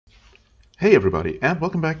Hey everybody, and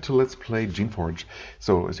welcome back to Let's Play Geneforge.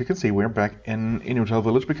 So, as you can see, we're back in Inutel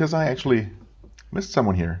Village because I actually missed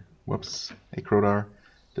someone here. Whoops. Hey Crodar.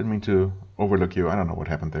 Didn't mean to overlook you. I don't know what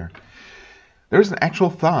happened there. There's an actual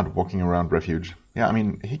Thod walking around Refuge. Yeah, I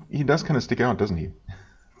mean, he does kind of stick out, doesn't he?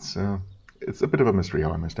 It's a bit of a mystery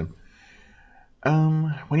how I missed him.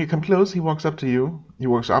 When you come close, he walks up to you. He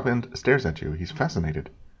walks up and stares at you. He's fascinated.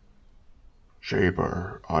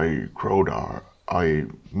 Shaper, Crodar, I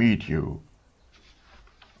meet you.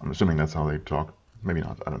 I'm assuming that's how they talk. Maybe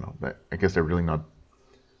not. I don't know. I guess they're really not.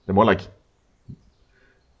 They're more like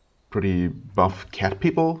pretty buff cat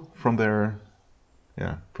people from their,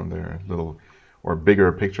 little or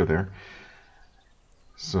bigger picture there.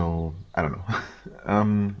 So I don't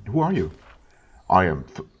know. Who are you? I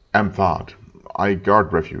am Thod. I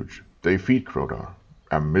guard Refuge. They feed Crodar.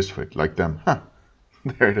 I'm misfit like them. Huh.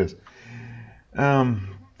 There it is.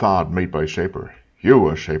 Thod made by Shaper. You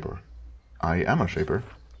a Shaper. I am a Shaper.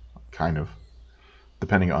 Kind of,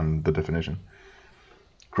 depending on the definition.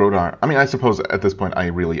 Crodar, I mean, I suppose at this point I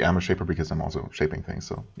really am a shaper because I'm also shaping things,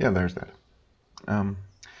 so yeah, there's that.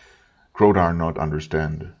 Crodar not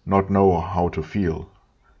understand, not know how to feel.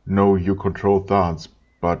 Know you control thoughts,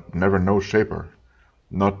 but never know shaper.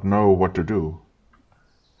 Not know what to do.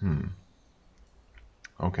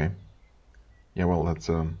 Okay. Yeah, well, that's,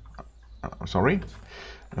 sorry.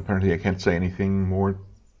 Apparently I can't say anything more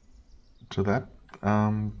to that.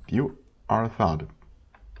 You are Thod.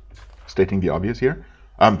 Stating the obvious here.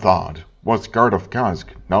 I'm Thod. Was guard of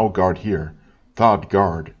Kask, now guard here. Thod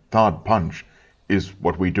guard, Thod punch is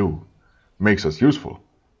what we do. Makes us useful.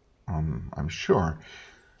 I'm sure.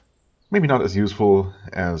 Maybe not as useful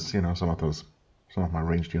as, some of my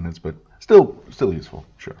ranged units, but still useful,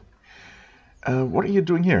 sure. What are you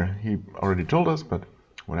doing here? He already told us, but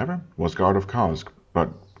whatever. Was guard of Kask, but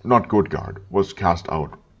not good guard. Was cast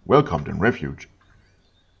out. Welcomed in Refuge.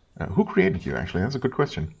 Who created you, actually? That's a good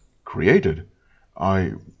question. Created?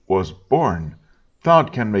 I was born.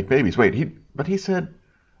 Thod can make babies. Wait, he said...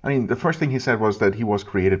 I mean, the first thing he said was that he was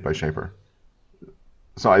created by Shaper.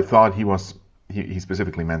 So I thought he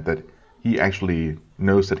specifically meant that he actually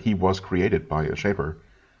knows that he was created by a Shaper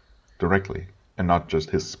directly, and not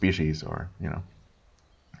just his species or,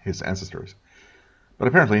 his ancestors. But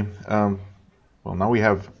apparently, well, now we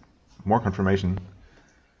have more confirmation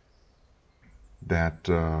that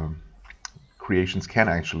creations can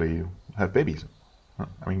actually have babies.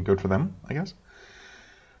 I mean, good for them, I guess.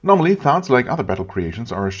 Normally, Thods, like other battle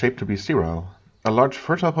creations, are shaped to be sterile. A large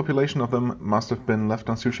fertile population of them must have been left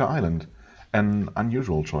on Susha Island, an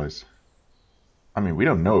unusual choice. I mean, we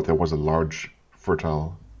don't know if there was a large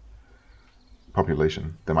fertile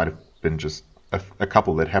population. There might have been just a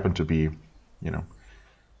couple that happened to be,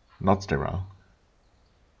 not sterile.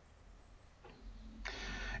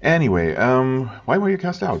 Anyway, why were you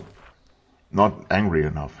cast out? Not angry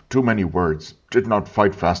enough. Too many words. Did not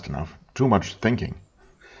fight fast enough. Too much thinking.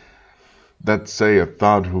 That say a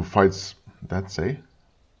Thod who fights... That say?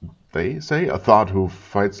 They say a Thod who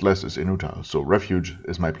fights less is Inuta, so Refuge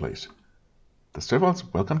is my place. The servants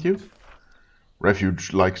welcomed you?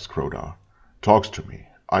 Refuge likes Crodar. Talks to me.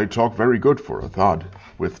 I talk very good for a Thod.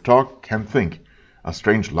 With talk can think. A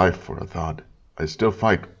strange life for a Thod. I still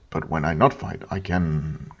fight, but when I not fight, I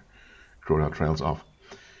can... Crodar trails off.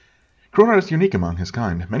 Crodar is unique among his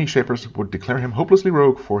kind. Many Shapers would declare him hopelessly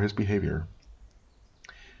rogue for his behavior.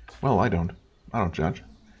 Well, I don't. I don't judge.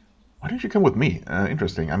 Why don't you come with me?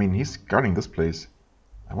 Interesting. I mean, he's guarding this place.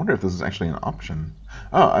 I wonder if this is actually an option.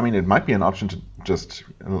 Oh, I mean, it might be an option to just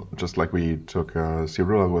like we took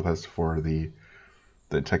Cyrilla with us for the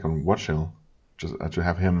attack on Watchhill, just to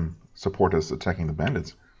have him support us attacking the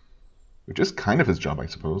bandits. Which is kind of his job, I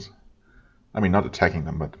suppose. I mean, not attacking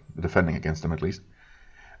them, but defending against them at least.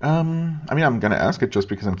 I mean, I'm gonna ask it just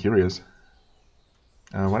because I'm curious.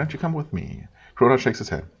 Why don't you come with me? Crodar shakes his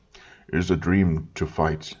head. It's a dream to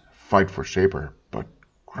fight for Shaper, but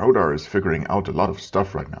Crodar is figuring out a lot of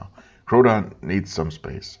stuff right now. Crodar needs some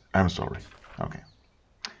space. I'm sorry. Okay.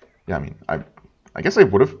 Yeah, I mean, I guess I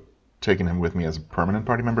would have taken him with me as a permanent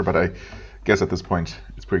party member, but I guess at this point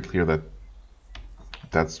it's pretty clear that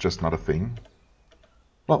that's just not a thing.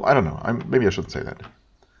 Well, I don't know. Maybe I shouldn't say that.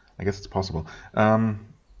 I guess it's possible.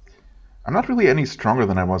 I'm not really any stronger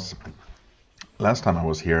than I was last time I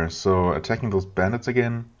was here, so attacking those bandits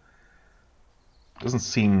again doesn't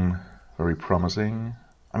seem very promising.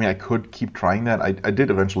 I mean, I could keep trying that. I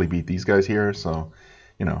did eventually beat these guys here, so,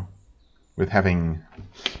 with having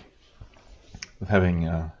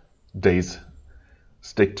days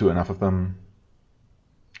stick to enough of them,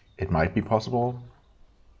 it might be possible.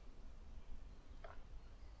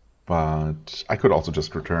 But I could also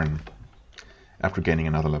just return after gaining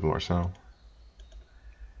another level or so.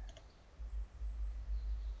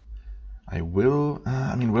 I will,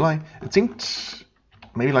 I mean, will I? It seemed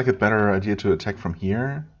maybe like a better idea to attack from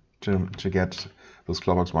here to get those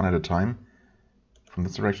clawbugs one at a time. From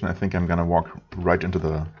this direction, I think I'm gonna walk right into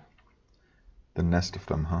the nest of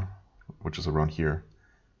them, huh? Which is around here.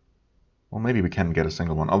 Well, maybe we can get a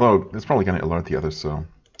single one, although it's probably gonna alert the others, so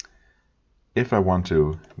if I want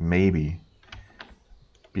to maybe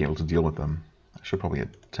be able to deal with them, I should probably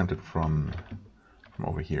attempt it from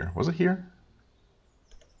over here. Was it here?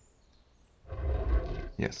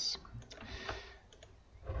 Yes.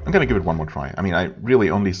 I'm gonna give it one more try. I mean, I really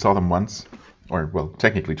only saw them once, or well,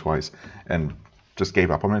 technically twice, and just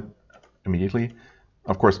gave up on it immediately.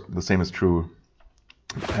 Of course, the same is true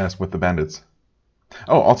as with the bandits.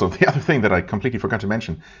 Oh, also, the other thing that I completely forgot to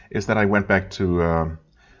mention is that I went back to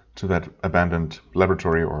that abandoned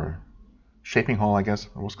laboratory or shaping hall, I guess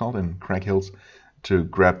it was called, in Crag Hills, to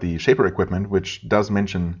grab the shaper equipment, which does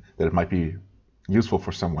mention that it might be useful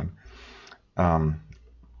for someone.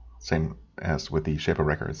 Same as with the shaper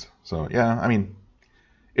records. So yeah, I mean,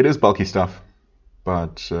 it is bulky stuff,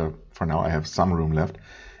 but for now I have some room left,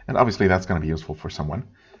 and obviously that's going to be useful for someone.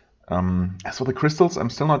 As for the crystals, I'm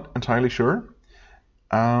still not entirely sure.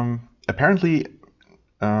 Apparently,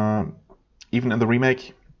 even in the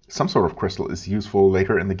remake, some sort of crystal is useful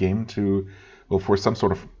later in the game to, well, for some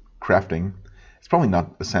sort of crafting. It's probably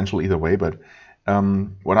not essential either way, but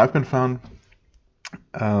what I've been found,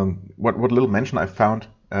 what little mention I've found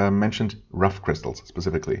mentioned rough crystals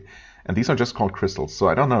specifically, and these are just called crystals. So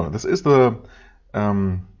I don't know. This is the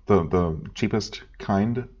cheapest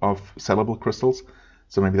kind of sellable crystals.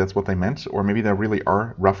 So maybe that's what they meant, or maybe there really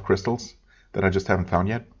are rough crystals that I just haven't found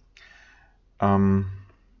yet. I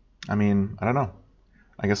mean, I don't know.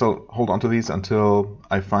 I guess I'll hold on to these until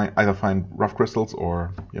I either find rough crystals,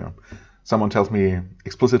 or someone tells me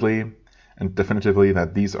explicitly and definitively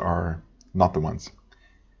that these are not the ones.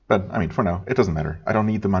 But I mean, for now, it doesn't matter. I don't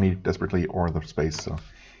need the money desperately or the space, so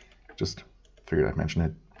just figured I'd mention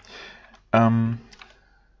it.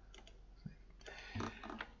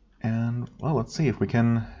 And well, let's see if we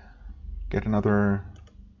can get another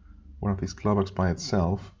one of these clawbugs by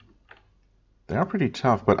itself. They are pretty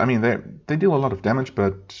tough, but I mean, they deal a lot of damage,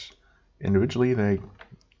 but individually they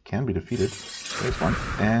can be defeated. There's one.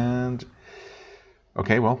 And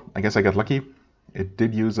okay, well, I guess I got lucky. It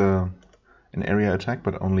did use an area attack,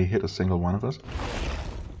 but only hit a single one of us.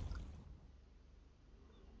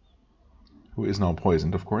 Who is now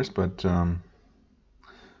poisoned, of course, but I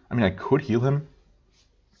mean, I could heal him.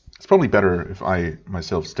 It's probably better if I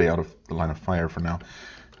myself stay out of the line of fire for now.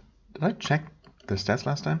 Did I check the stats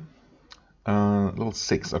last time? Level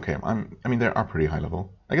 6. Okay, I mean, they are pretty high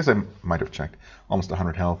level. I guess I might have checked. Almost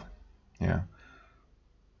 100 health. Yeah.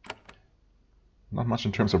 Not much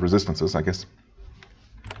in terms of resistances, I guess.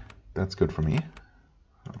 That's good for me.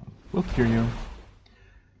 We'll cure you.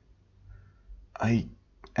 I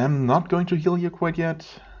am not going to heal you quite yet,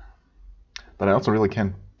 but I also really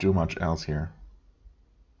can't do much else here.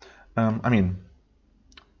 I mean,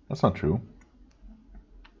 that's not true.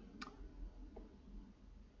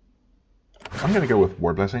 I'm gonna go with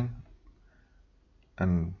Ward Blessing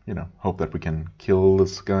and, hope that we can kill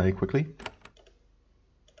this guy quickly.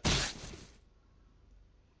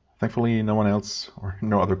 Thankfully, no one else or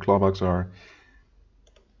no other clawbugs are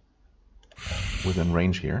within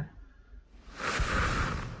range here.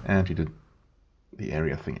 And he did the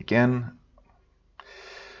area thing again.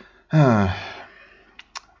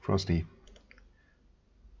 Frosty.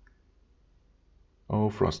 Oh,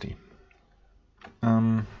 Frosty.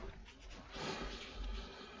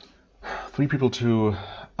 3 people to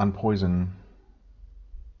unpoison.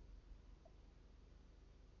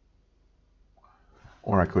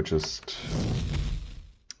 Or I could just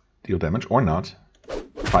deal damage, or not.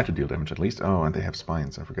 Try to deal damage at least. Oh, and they have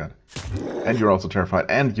spines, I forgot. And you're also terrified,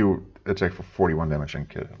 and you attack for 41 damage and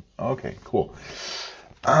kill him. Okay, cool.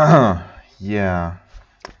 Yeah.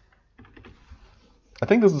 I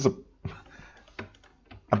think this is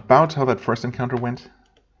about how that first encounter went.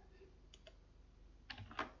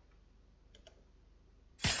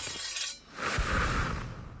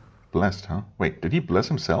 Blessed, huh? Wait, did he bless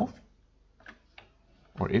himself?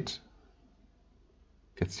 Or it?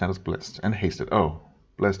 Get status blessed and hasted. Oh,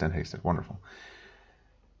 blessed and hasted. Wonderful.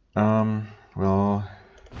 Well,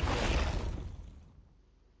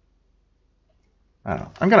 I don't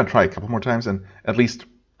know. I'm gonna try a couple more times, and at least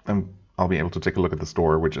I'll be able to take a look at the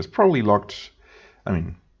store, which is probably locked. I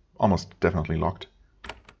mean, almost definitely locked.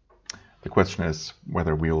 The question is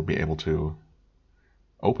whether we'll be able to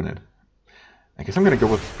open it. I guess I'm gonna go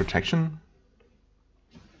with protection.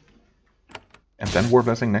 And then War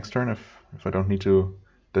Blessing next turn if I don't need to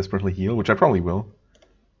desperately heal, which I probably will.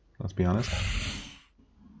 Let's be honest.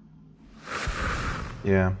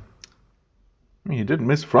 Yeah. I mean, he did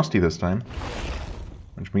miss Frosty this time,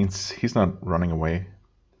 which means he's not running away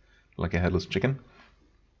like a headless chicken.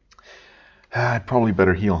 I'd probably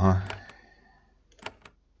better heal, huh?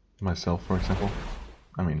 Myself, for example.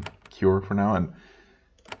 I mean, cure for now, and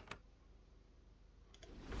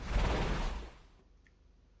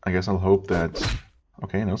I guess I'll hope that...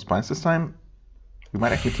 Okay, no spines this time. We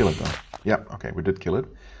might actually kill it, though. Yep, okay, we did kill it.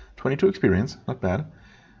 22 experience, not bad.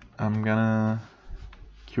 I'm gonna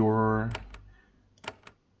cure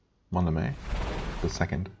Mondame, the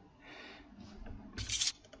second.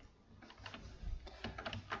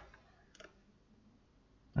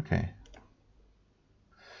 Okay.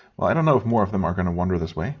 Well, I don't know if more of them are gonna wander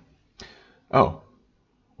this way. Oh,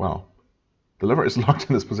 wow. The lever is locked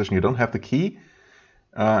in this position. You don't have the key,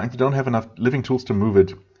 and you don't have enough living tools to move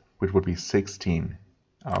it, which would be 16.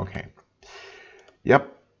 Okay.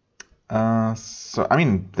 Yep. So, I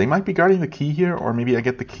mean, they might be guarding the key here, or maybe I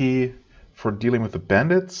get the key for dealing with the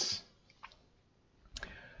bandits.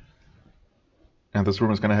 And this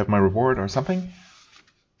room is going to have my reward or something.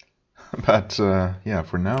 But, yeah,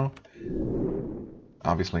 for now,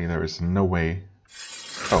 obviously there is no way...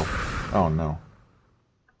 Oh no.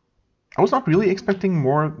 I was not really expecting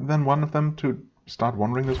more than one of them to start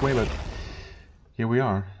wandering this way, but here we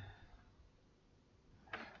are.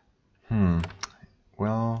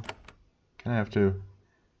 Well, gonna have to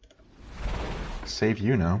save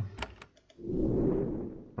you now.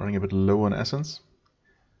 Running a bit low on essence.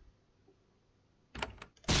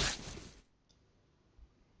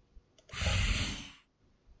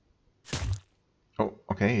 Oh,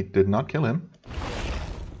 okay, did not kill him.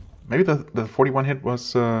 Maybe the 41 hit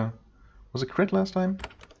was a crit last time?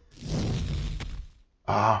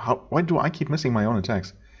 Why do I keep missing my own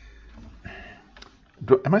attacks?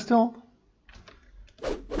 Am I still...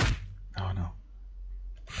 Oh no.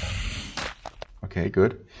 Okay,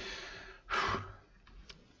 good.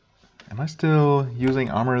 Am I still using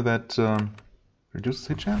armor that reduces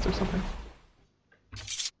hit chance or something?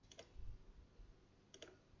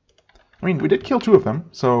 I mean, we did kill 2 of them,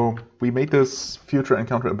 so we made this future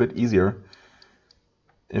encounter a bit easier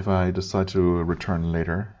if I decide to return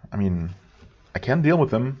later. I mean, I can deal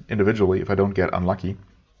with them individually if I don't get unlucky.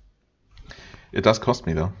 It does cost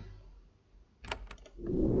me, though.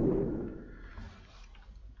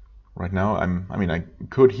 Right now, I mean, I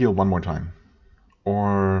could heal 1 more time.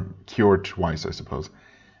 Or cure twice, I suppose.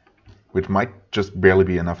 Which might just barely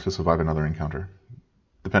be enough to survive another encounter.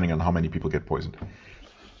 Depending on how many people get poisoned.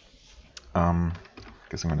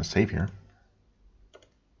 Guess I'm gonna save here.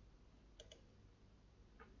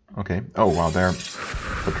 Okay. Oh, wow, they're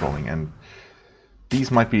patrolling, and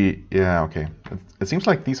these might be... Yeah, okay. It seems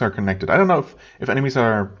like these are connected. I don't know if enemies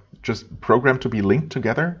are just programmed to be linked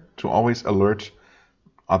together to always alert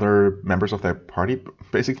other members of their party,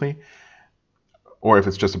 basically. Or if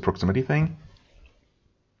it's just a proximity thing.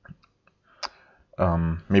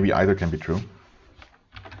 Maybe either can be true.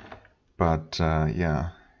 But, yeah.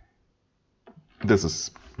 This is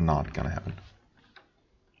not gonna happen.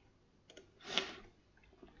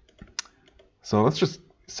 So let's just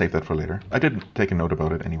save that for later. I did take a note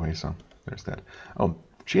about it anyway, so there's that. Oh,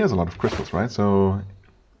 she has a lot of crystals, right? So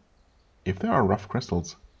if there are rough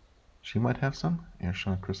crystals, she might have some.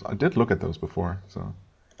 Airshot crystal. I did look at those before, so...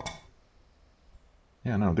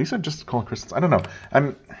 Yeah, no, these are just called crystals. I don't know.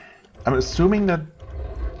 I'm assuming that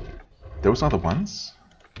those are the ones.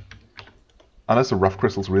 Unless the rough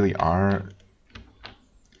crystals really are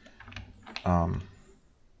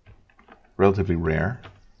relatively rare.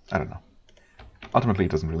 I don't know. Ultimately,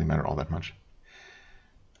 it doesn't really matter all that much.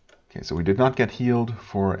 Okay, so we did not get healed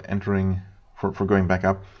for entering, for going back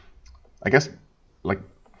up. I guess, like,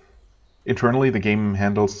 internally the game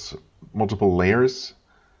handles multiple layers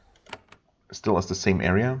still as the same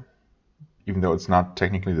area, even though it's not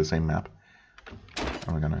technically the same map.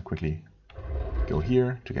 I'm gonna quickly go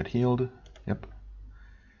here to get healed. Yep.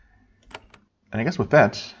 And I guess with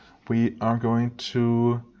that, we are going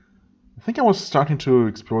to... I think I was starting to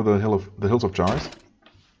explore the Hills of Jars,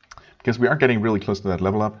 because we are getting really close to that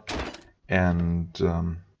level up. And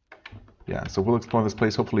yeah, so we'll explore this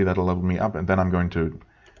place. Hopefully that'll level me up, and then I'm going to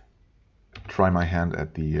try my hand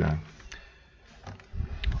at the...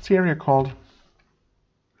 what's the area called?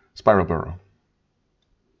 Spiral Burrow.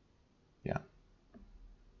 Yeah.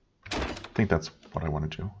 I think that's what I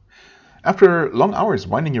want to do. After long hours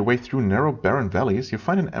winding your way through narrow, barren valleys, you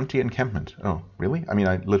find an empty encampment. Oh, really? I mean,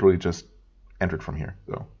 I literally just entered from here,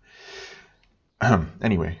 so...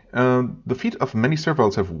 Anyway, the feet of many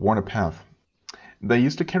servals have worn a path. They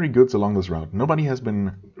used to carry goods along this route. Nobody has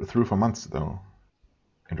been through for months, though.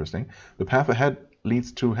 Interesting. The path ahead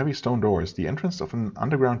leads to heavy stone doors. The entrance of an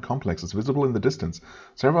underground complex is visible in the distance.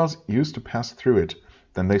 Servals used to pass through it.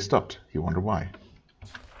 Then they stopped. You wonder why.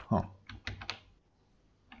 Huh.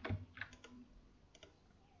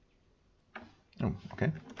 Oh,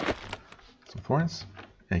 okay. Some thorns,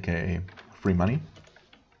 aka free money.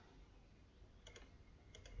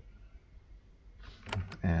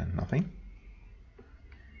 And nothing.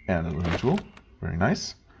 And a living tool. Very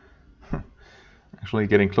nice. Actually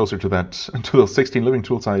getting closer to that, to those 16 living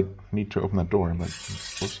tools, I need to open that door, but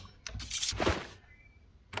oops.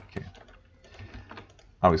 Okay.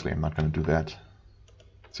 Obviously I'm not going to do that.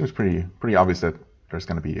 It seems pretty obvious that there's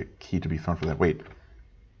going to be a key to be found for that. Wait.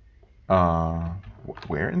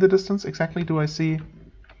 Where in the distance exactly do I see?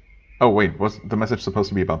 Oh wait, was the message supposed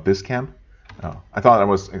to be about this camp? Oh, I thought I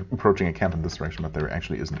was approaching a camp in this direction, but there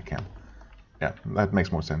actually isn't a camp. Yeah, that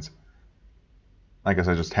makes more sense. I guess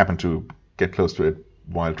I just happened to get close to it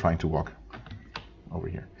while trying to walk over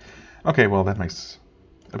here. Okay, well that makes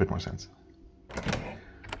a bit more sense.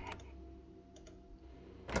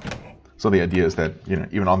 So the idea is that, you know,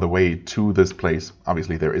 even on the way to this place,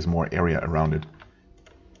 obviously there is more area around it.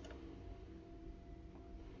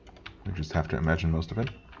 We just have to imagine most of it.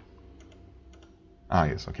 Ah,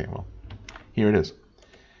 yes, okay, well, here it is.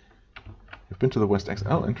 You've been to the West X.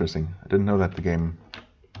 Oh, interesting. I didn't know that the game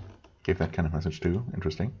gave that kind of message too.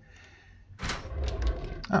 Interesting.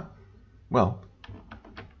 Ah, well,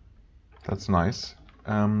 that's nice.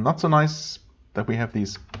 Not so nice that we have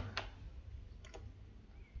these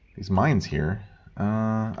mines here.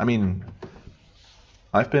 I mean,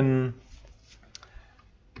 I've been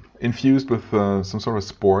infused with some sort of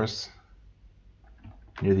spores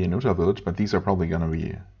near the Anuta village, but these are probably going to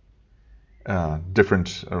be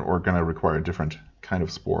different, or going to require a different kind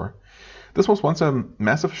of spore. This was once a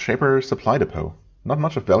massive Shaper supply depot. Not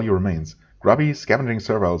much of value remains. Grubby, scavenging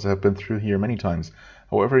servals have been through here many times.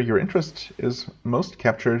 However, your interest is most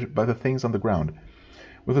captured by the things on the ground.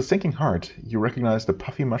 With a sinking heart, you recognize the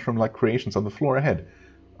puffy mushroom-like creations on the floor ahead.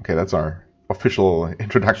 Okay, that's our official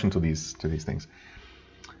introduction to these things.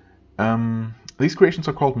 These creations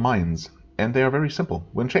are called mines, and they are very simple.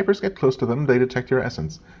 When Shapers get close to them, they detect your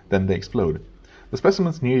essence. Then they explode. The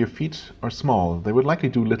specimens near your feet are small. They would likely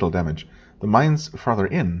do little damage. The mines farther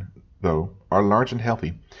in, though, are large and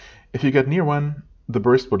healthy. If you get near one, the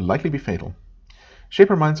burst would likely be fatal.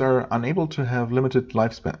 Shaper mines are unstable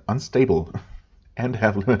and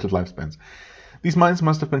have limited lifespans. These mines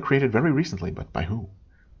must have been created very recently, but by who?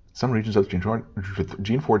 Some regions of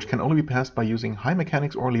Geneforge can only be passed by using high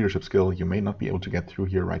mechanics or leadership skill. You may not be able to get through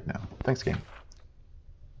here right now. Thanks, game.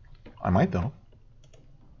 I might, though.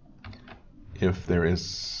 If there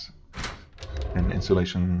is an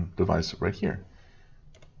insulation device right here,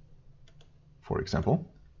 for example.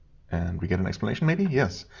 And we get an explanation, maybe?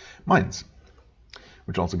 Yes. Mines,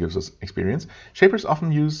 which also gives us experience. Shapers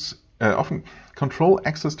often control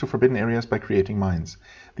access to forbidden areas by creating mines.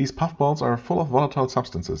 These puffballs are full of volatile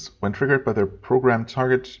substances. When triggered by their programmed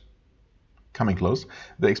target coming close,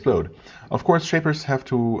 they explode. Of course, Shapers have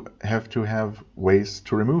to have ways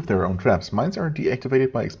to remove their own traps. Mines are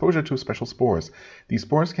deactivated by exposure to special spores. These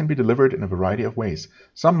spores can be delivered in a variety of ways.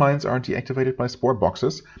 Some mines are deactivated by spore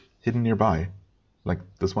boxes hidden nearby, like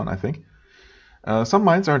this one, I think. Some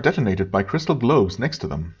mines are detonated by crystal globes next to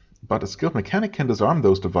them, but a skilled mechanic can disarm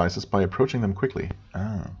those devices by approaching them quickly.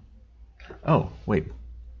 Ah. Oh, wait.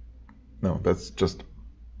 No, that's just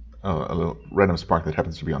a little random spark that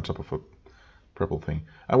happens to be on top of a purple thing.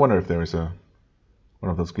 I wonder if there is one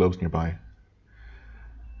of those globes nearby.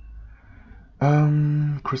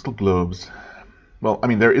 Crystal globes. Well, I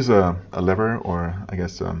mean, there is a lever, or I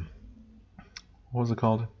guess, what was it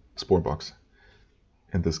called? Spore box,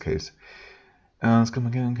 in this case. Scum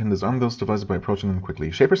again can disarm those devices by approaching them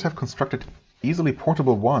quickly. Shapers have constructed easily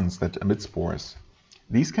portable wands that emit spores.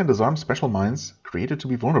 These can disarm special mines created to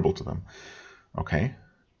be vulnerable to them. Okay.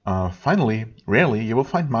 Finally, rarely you will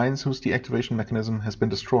find mines whose deactivation mechanism has been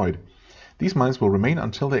destroyed. These mines will remain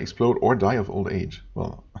until they explode or die of old age.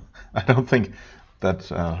 Well, I don't think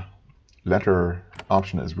that latter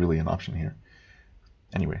option is really an option here.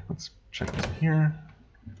 Anyway, let's check this here.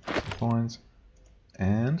 Some thorns.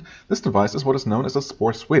 And this device is what is known as a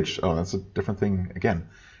spore switch. Oh, that's a different thing again.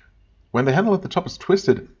 When the handle at the top is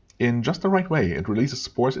twisted in just the right way, it releases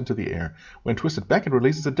spores into the air. When twisted back, it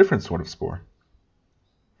releases a different sort of spore.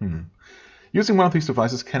 Using one of these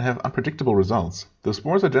devices can have unpredictable results. The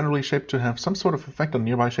spores are generally shaped to have some sort of effect on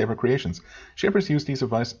nearby Shaper creations. Shapers use these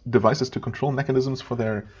devices to control mechanisms for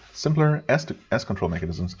their simpler, as control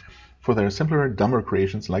mechanisms for their simpler, dumber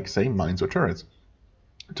creations like, say, mines or turrets.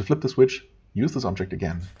 To flip the switch, use this object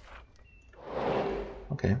again.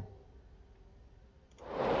 Okay.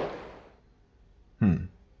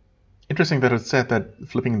 Interesting that it said that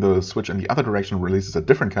flipping the switch in the other direction releases a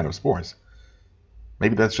different kind of spores.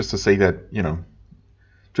 Maybe that's just to say that, you know,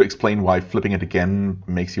 to explain why flipping it again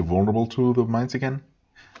makes you vulnerable to the mines again.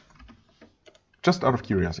 Just out of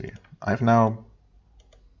curiosity. I've now,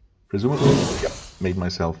 presumably, made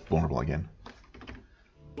myself vulnerable again.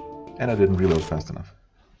 And I didn't reload fast enough.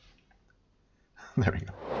 There we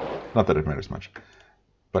go. Not that it matters much.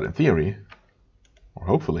 But in theory, or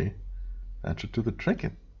hopefully, that should do the trick.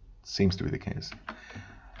 It seems to be the case.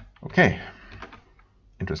 Okay.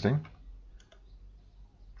 Interesting.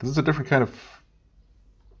 This is a different kind of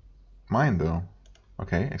mine, though.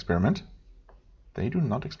 Okay, experiment. They do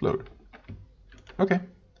not explode. Okay.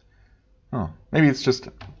 Oh, maybe it's just,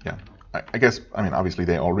 yeah. I guess, I mean, obviously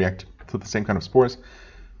they all react to the same kind of spores.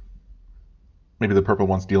 Maybe the purple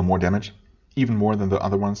ones deal more damage, even more than the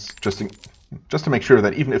other ones, just to make sure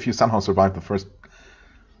that even if you somehow survive the first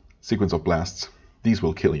sequence of blasts, these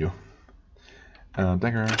will kill you.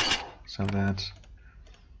 Dagger, sell that.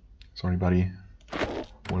 Sorry, buddy.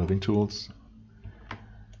 More living tools.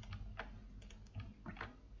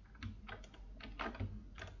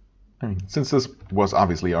 I mean, since this was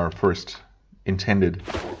obviously our first intended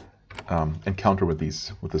encounter with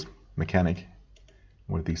this mechanic,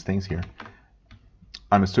 with these things here,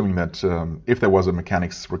 I'm assuming that if there was a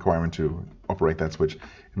mechanics requirement to operate that switch, it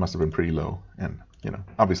must have been pretty low. And you know,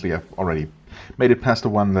 obviously I've already made it past the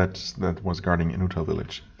one that was guarding Inuta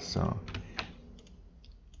village, so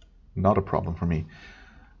not a problem for me.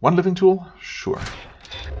 One living tool, sure.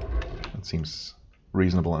 That seems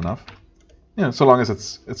reasonable enough. You know, so long as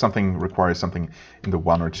it's something requires something in the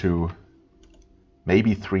 1 or 2,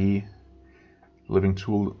 maybe 3 living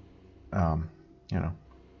tool, you know,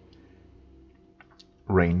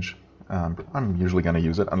 range. I'm usually going to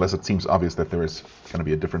use it unless it seems obvious that there is going to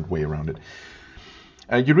be a different way around it.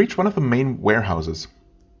 You reach one of the main warehouses.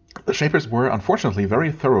 The Shapers were unfortunately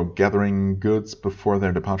very thorough gathering goods before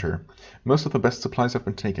their departure. Most of the best supplies have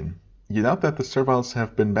been taken. You doubt that the Serviles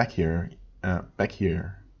have been back here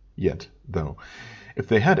yet, though. If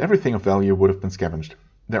they had, everything of value would have been scavenged.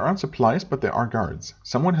 There aren't supplies, but there are guards.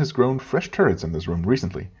 Someone has grown fresh turrets in this room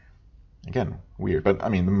recently. Again, weird, but I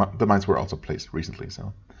mean, the mines were also placed recently,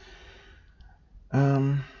 so.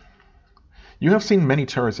 You have seen many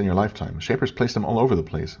turrets in your lifetime. Shapers place them all over the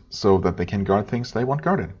place, so that they can guard things they want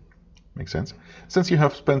guarded. Makes sense. Since you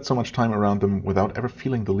have spent so much time around them without ever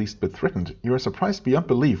feeling the least bit threatened, you are surprised beyond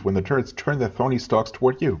belief when the turrets turn their thorny stalks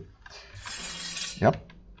toward you. Yep.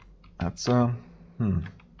 That's, Let's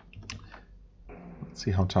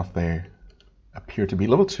see how tough they appear to be.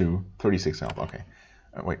 Level 2, 36 health. Okay.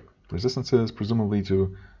 Wait. Resistances, presumably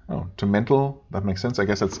to mental. That makes sense. I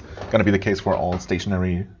guess that's going to be the case for all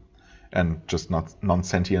stationary and just not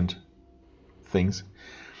non-sentient things.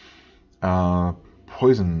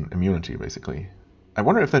 Poison immunity, basically. I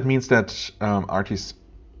wonder if that means that Artie's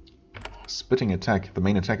spitting attack, the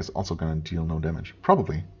main attack, is also going to deal no damage.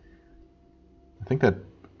 Probably. I think that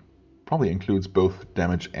probably includes both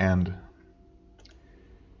damage and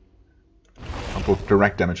both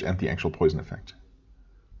direct damage and the actual poison effect.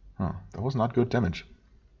 Huh, that was not good damage.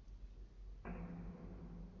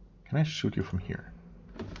 Can I shoot you from here?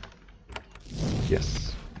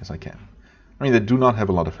 Yes, yes I can. I mean, they do not have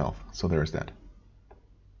a lot of health, so there is that.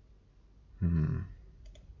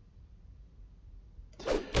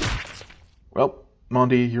 Well,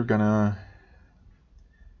 Mondi, you're gonna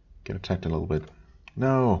get attacked a little bit.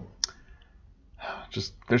 No.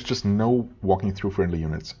 There's just no walking through friendly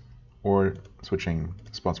units or switching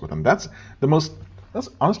spots with them. That's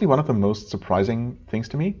honestly one of the most surprising things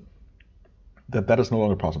to me. That is no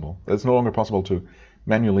longer possible. That it's no longer possible to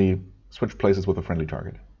manually switch places with a friendly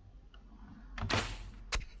target.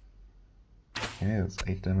 Okay, that's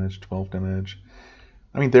 8 damage, 12 damage.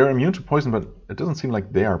 I mean, they're immune to poison, but it doesn't seem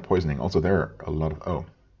like they are poisoning. Also, there are a lot of... Oh.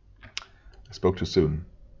 I spoke too soon.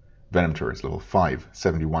 Venom turrets, level 5,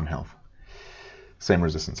 71 health. Same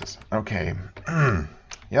resistances. Okay.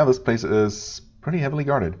 Yeah, this place is pretty heavily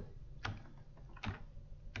guarded.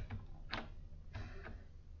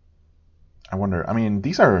 I wonder... I mean,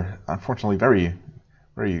 these are, unfortunately, very,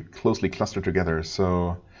 very closely clustered together,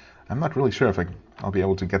 so I'm not really sure if I'll be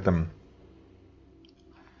able to get them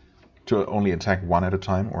to only attack one at a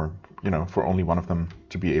time, or, you know, for only one of them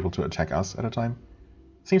to be able to attack us at a time.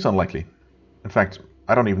 Seems unlikely. In fact,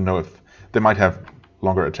 I don't even know if they might have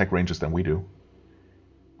longer attack ranges than we do.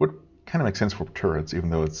 Would kind of make sense for turrets, even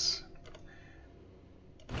though it seems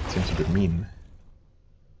a bit mean.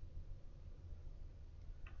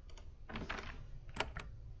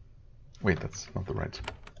 Wait, that's not the right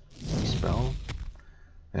spell.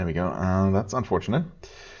 There we go. That's unfortunate.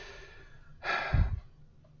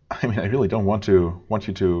 I mean, I really don't want you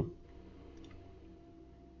to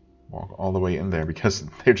walk all the way in there because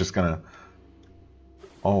they're just gonna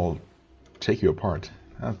all take you apart.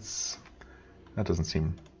 That doesn't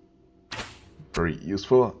seem very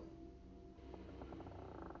useful.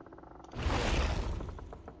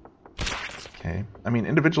 Okay. I mean,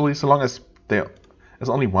 individually, so long as there's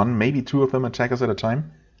only one, maybe two of them attack us at a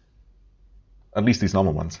time. At least these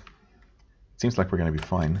normal ones. It seems like we're gonna be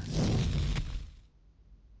fine.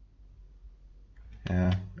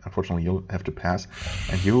 Yeah, unfortunately you'll have to pass.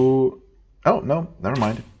 And you... Oh, no, never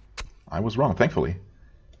mind. I was wrong, thankfully.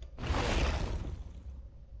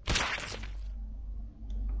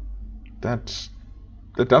 That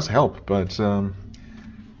does help, but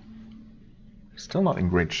still not in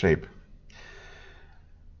great shape.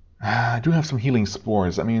 I do have some healing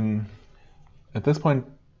spores. I mean, at this point,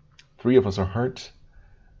 3 of us are hurt.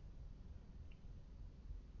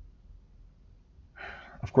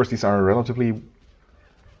 Of course, these are relatively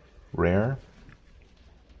rare.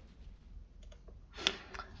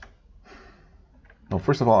 Well,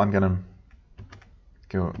 first of all, I'm gonna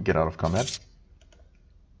get out of combat.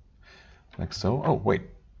 Like so. Oh, wait.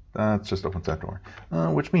 That just opens that door.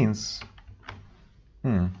 Which means...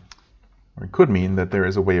 Or it could mean that there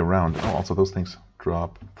is a way around. Oh, also those things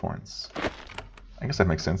drop thorns. I guess that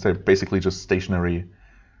makes sense. They're basically just stationary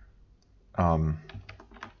thorn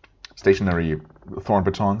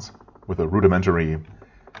batons with a rudimentary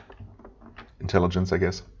intelligence, I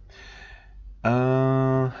guess.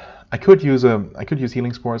 I could use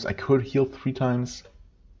healing spores. I could heal 3 times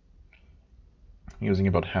using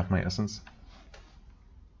about half my essence.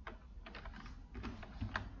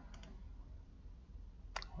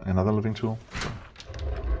 Another living tool.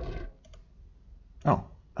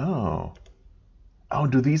 Oh,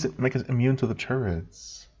 do these make us immune to the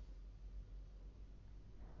turrets?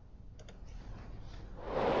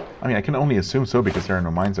 I mean, I can only assume so because there are no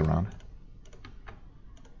mines around.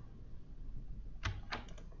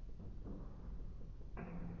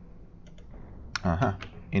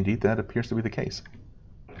 Indeed, that appears to be the case.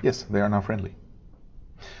 Yes, they are now friendly.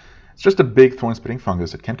 It's just a big thorn-spitting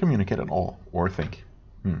fungus. It can't communicate at all, or think.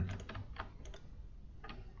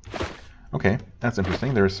 Okay, that's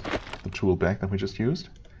interesting. There's the tool bag that we just used.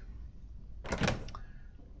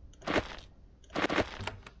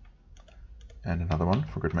 And another one,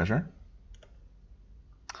 for good measure.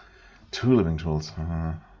 2 living tools.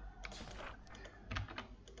 And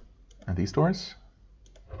these doors?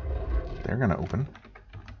 They're gonna open.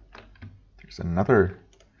 There's another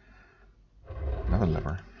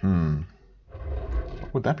lever.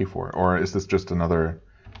 What would that be for? Or is this just another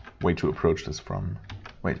way to approach this from...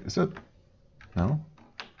 Wait, is it? No?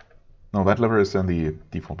 No, that lever is in the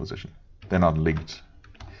default position. They're not linked.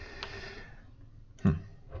 And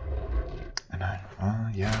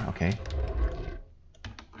yeah, okay.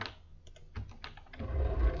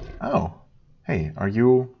 Oh, hey, have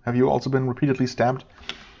you also been repeatedly stabbed?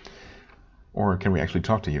 Or can we actually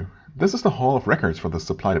talk to you? This is the Hall of Records for the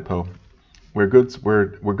supply depot, where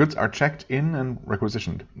goods are checked in and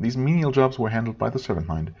requisitioned. These menial jobs were handled by the servant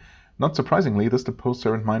mind. Not surprisingly, this deposed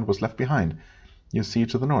servant mind was left behind. You see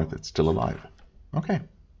to the north, it's still alive. Okay,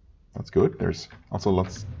 that's good. There's also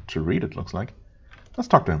lots to read, it looks like. Let's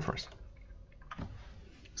talk to him first.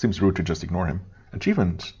 Seems rude to just ignore him.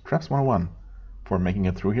 Achievement, Traps 101. For making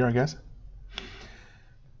it through here, I guess.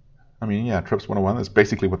 I mean, yeah, Traps 101 is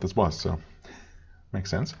basically what this was, so... Makes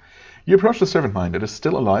sense. You approach the servant mind. It is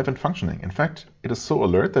still alive and functioning. In fact, it is so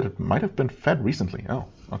alert that it might have been fed recently. Oh,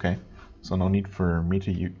 okay. So no need for me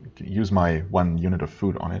to use my 1 unit of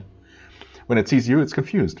food on it. When it sees you, it's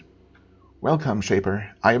confused. Welcome, Shaper.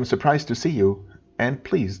 I am surprised to see you, and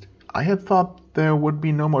pleased. I had thought there would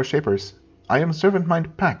be no more Shapers. I am Servant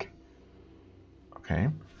Mind Pack. Okay.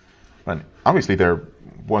 But obviously there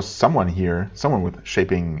was someone here, someone with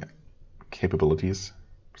shaping capabilities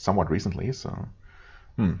somewhat recently, so...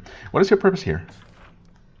 What is your purpose here?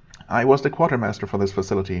 I was the quartermaster for this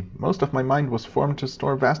facility. Most of my mind was formed to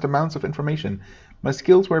store vast amounts of information. My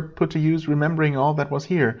skills were put to use remembering all that was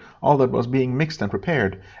here, all that was being mixed and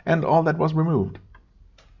prepared, and all that was removed.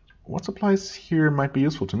 What supplies here might be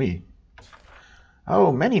useful to me?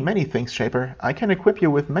 Oh, many things, Shaper. I can equip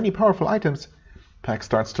you with many powerful items. Pack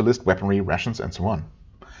starts to list weaponry, rations, and so on.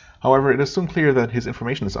 However, it is soon clear that his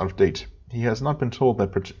information is out of date. He has not been told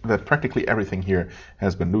that practically everything here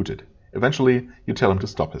has been looted. Eventually, you tell him to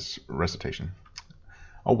stop his recitation.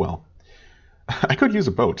 Oh well. I could use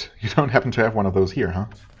a boat. You don't happen to have one of those here, huh?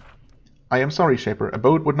 I am sorry, Shaper. A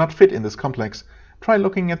boat would not fit in this complex. Try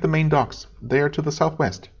looking at the main docks. They are to the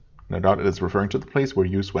southwest. No doubt it is referring to the place where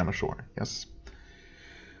you swam ashore. Yes.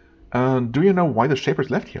 Do you know why the Shapers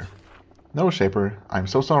left here? No, Shaper. I'm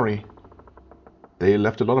so sorry. They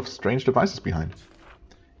left a lot of strange devices behind.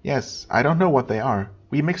 Yes, I don't know what they are.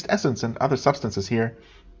 We mixed essence and other substances here.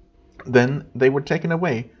 Then they were taken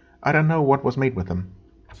away. I don't know what was made with them.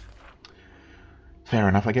 Fair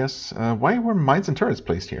enough, I guess. Why were mines and turrets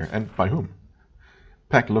placed here, and by whom?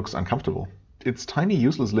 Pack looks uncomfortable. Its tiny,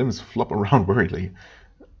 useless limbs flop around worriedly.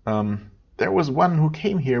 There was one who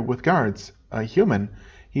came here with guards, a human.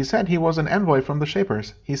 He said he was an envoy from the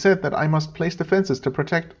Shapers. He said that I must place defenses to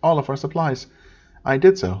protect all of our supplies. I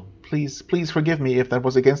did so. Please forgive me if that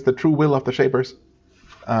was against the true will of the Shapers.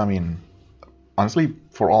 I mean, honestly,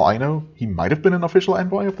 for all I know, he might have been an official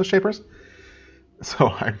envoy of the Shapers.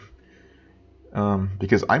 So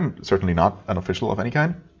because I'm certainly not an official of any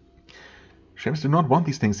kind. Shapers do not want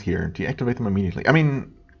these things here. Deactivate them immediately. I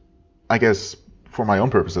mean, I guess for my own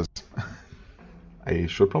purposes, I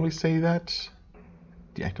should probably say that.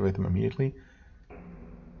 Deactivate them immediately.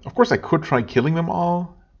 Of course, I could try killing them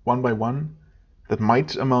all, one by one. That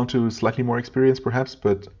might amount to slightly more experience, perhaps,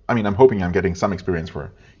 but I mean, I'm hoping I'm getting some experience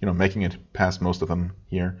for, making it past most of them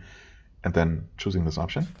here, and then choosing this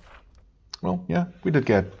option. Well, yeah, we did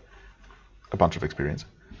get a bunch of experience.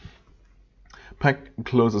 Pack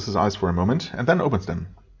closes his eyes for a moment, and then opens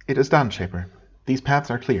them. It is done, Shaper. These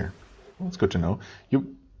paths are clear. Well, that's good to know.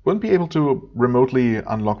 You wouldn't be able to remotely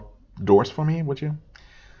unlock doors for me, would you?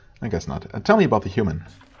 I guess not. Tell me about the human.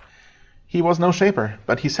 He was no Shaper,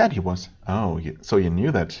 but he said he was. Oh, so you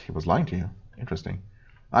knew that he was lying to you. Interesting.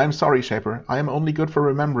 I am sorry, Shaper. I am only good for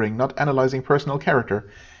remembering, not analyzing personal character.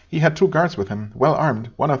 He had 2 guards with him, well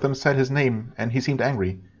armed. One of them said his name, and he seemed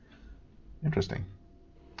angry. Interesting.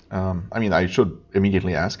 I mean, I should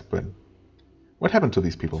immediately ask, but what happened to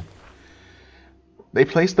these people? They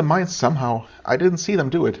placed the mines somehow. I didn't see them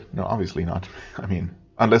do it. No, obviously not. I mean,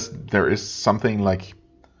 unless there is something like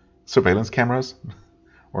surveillance cameras,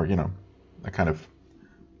 or, a kind of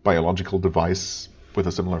biological device with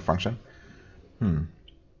a similar function. I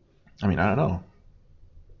mean, I don't know.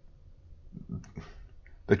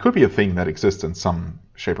 There could be a thing that exists in some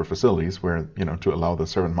Shaper facilities where, to allow the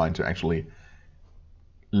servant mind to actually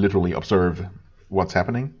literally observe what's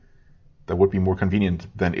happening. That would be more convenient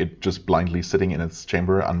than it just blindly sitting in its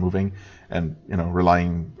chamber, unmoving, and,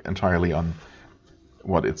 relying entirely on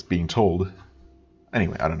what it's being told.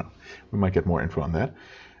 Anyway, I don't know. We might get more info on that.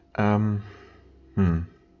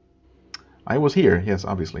 I was here, yes,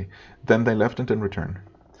 obviously. Then they left and didn't return.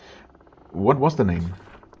 What was the name?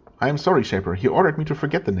 I am sorry, Shaper. He ordered me to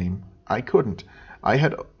forget the name. I couldn't. I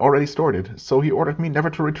had already stored it, so he ordered me never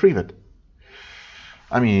to retrieve it.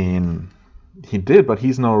 I mean, he did, but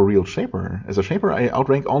he's no real Shaper. As a Shaper, I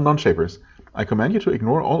outrank all non-Shapers. I command you to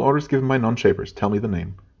ignore all orders given by non-Shapers. Tell me the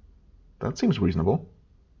name. That seems reasonable.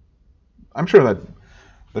 I'm sure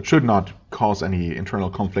that should not cause any internal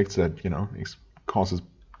conflicts that, causes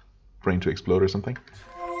brain to explode or something.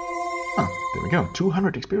 Oh, there we go.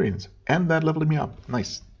 200 experience. And that leveled me up.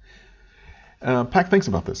 Nice. Pack thinks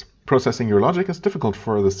about this. Processing your logic is difficult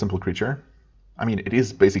for this simple creature. I mean, it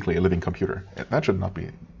is basically a living computer. That should not be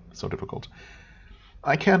so difficult.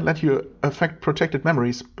 I can't let you affect protected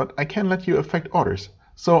memories, but I can let you affect orders.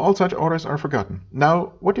 So all such orders are forgotten.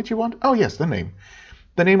 Now, what did you want? Oh yes, the name.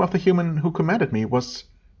 The name of the human who commanded me was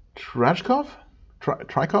Trashkov?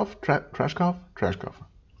 Trashkov?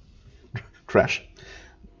 Trash.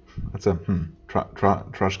 That's a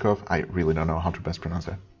Trashkov. I really don't know how to best pronounce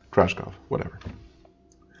that. Trashkov, whatever.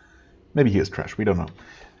 Maybe he is trash, we don't know.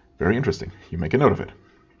 Very interesting. You make a note of it.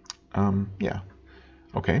 Yeah.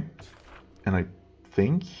 Okay. And I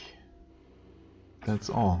think that's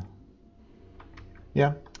all.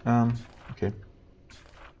 Yeah. Okay.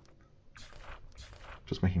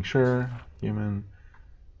 Just making sure. Human.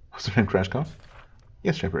 Was the name Trashkov?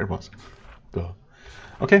 Yes, Shaper, it was. Duh.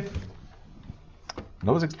 Okay.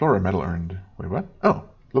 Novice Explorer medal earned. Wait, what? Oh,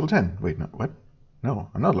 level 10. Wait, no, what? No,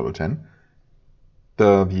 I'm not level 10.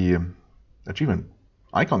 The achievement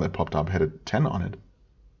icon that popped up had a 10 on it.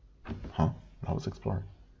 Huh? Novice Explorer.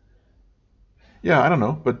 Yeah, I don't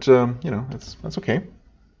know, but, that's okay.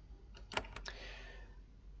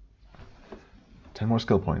 10 more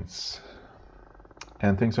skill points.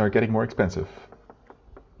 And things are getting more expensive.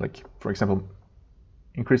 Like, for example,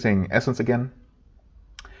 increasing essence again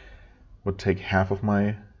would take half of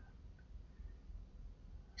my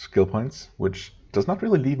skill points, which does not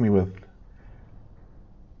really leave me with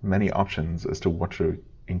many options as to what to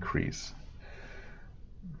increase.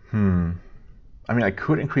 I mean, I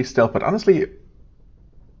could increase stealth, but honestly,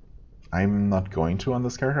 I'm not going to on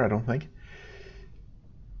this character, I don't think.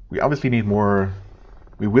 we obviously need more.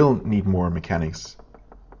 We will need more mechanics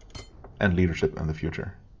and leadership in the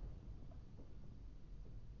future.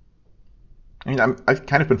 I mean, I've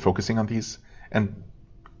kind of been focusing on these, and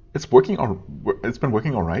it's been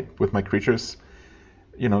working all right with my creatures,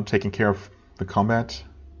 taking care of the combat.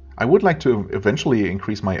 I would like to eventually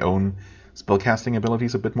increase my own spellcasting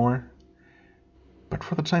abilities a bit more, but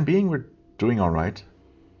for the time being, we're doing all right.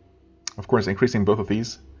 Of course, increasing both of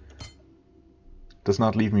these does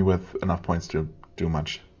not leave me with enough points to do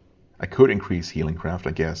much. I could increase healing craft,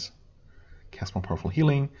 I guess. Cast more powerful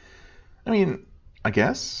healing. I mean, I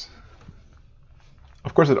guess.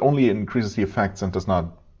 Of course, it only increases the effects and does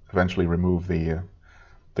not eventually remove the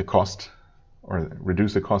cost, or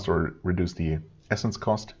reduce the cost, or reduce the essence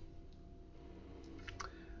cost.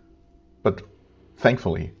 But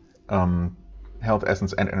thankfully, health,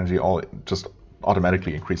 essence, and energy all just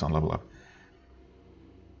automatically increase on level up.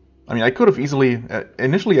 I mean, I could have easily.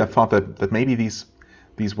 Initially, I thought that maybe these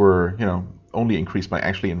were only increased by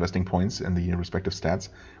actually investing points in the respective stats,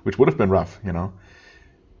 which would have been rough,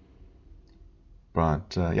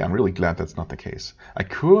 But yeah, I'm really glad that's not the case. I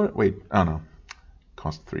could wait. Oh no,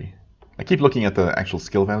 cost 3. I keep looking at the actual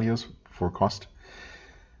skill values for cost.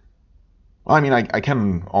 Well, I mean, I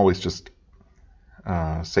can always just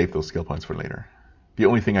save those skill points for later. The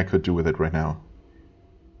only thing I could do with it right now,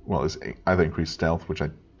 well, is either increase stealth, which I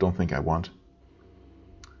don't think I want,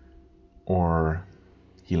 or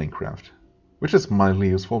healing craft, which is mildly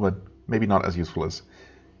useful, but maybe not as useful as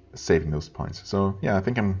saving those points. So yeah, I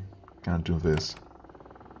think I'm gonna do this.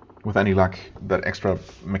 With any luck, that extra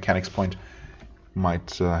mechanics point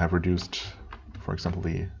might have reduced, for example,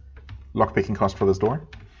 the lockpicking cost for this door.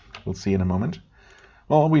 We'll see in a moment.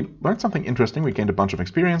 Well, we learned something interesting. We gained a bunch of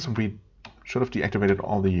experience, and we should have deactivated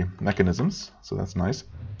all the mechanisms, so that's nice.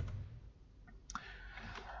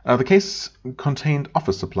 The case contained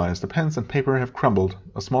office supplies. The pens and paper have crumbled.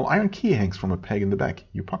 A small iron key hangs from a peg in the back.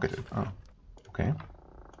 You pocket it. Oh, okay.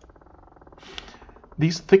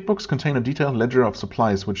 These thick books contain a detailed ledger of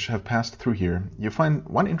supplies which have passed through here. You find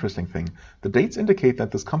one interesting thing. The dates indicate that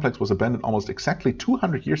this complex was abandoned almost exactly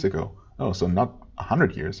 200 years ago. Oh, so not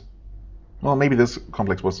 100 years. Well, maybe this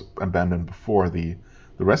complex was abandoned before the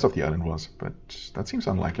rest of the island was, but that seems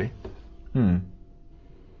unlikely.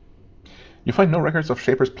 You find no records of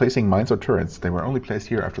Shapers placing mines or turrets. They were only placed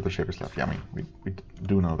here after the Shapers left. Yeah, I mean, we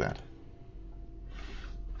do know that.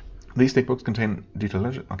 These thick books contain detailed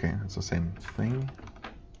legend. Okay, it's the same thing.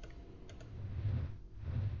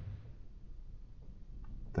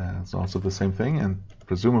 That's also the same thing, and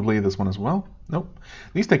presumably this one as well. Nope.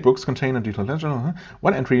 These thick books contain a detailed legend.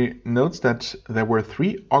 One entry notes that there were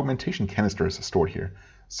 3 augmentation canisters stored here.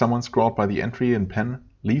 Someone scrawled by the entry in pen,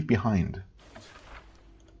 "Leave behind."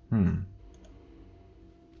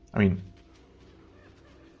 I mean,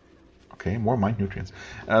 okay, more mind nutrients.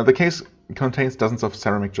 The case contains dozens of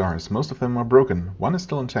ceramic jars. Most of them are broken. One is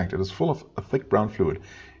still intact. It is full of a thick brown fluid.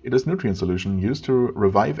 It is nutrient solution used to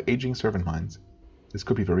revive aging servant minds. This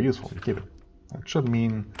could be very useful. Keep it. That should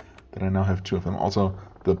mean that I now have 2 of them. Also,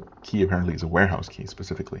 the key apparently is a warehouse key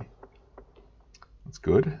specifically. That's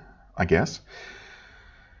good, I guess.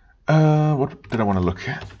 What did I want to look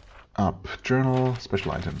up? Journal,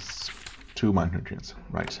 special items. 2 mind nutrients.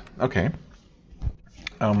 Right. Okay.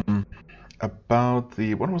 About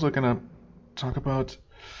the... What was I going to talk about?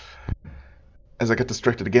 As I get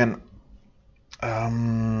distracted again.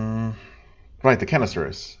 Right, the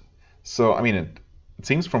canisters. So, I mean, it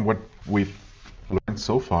seems from what we've learned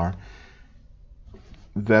so far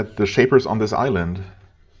that the Shapers on this island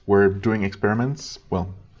were doing experiments.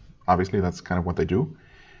 Well, obviously that's kind of what they do,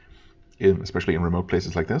 especially in remote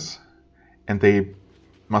places like this. And they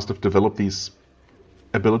must have developed these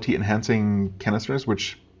ability-enhancing canisters,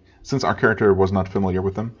 which, since our character was not familiar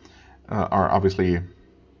with them, are obviously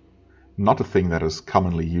not a thing that is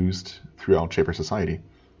commonly used throughout Shaper society.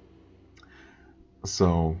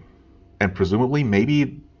 So, and presumably,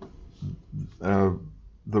 maybe the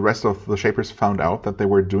rest of the Shapers found out that they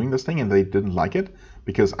were doing this thing and they didn't like it,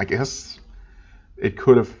 because I guess it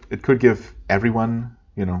could give everyone,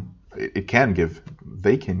 they can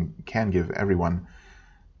give everyone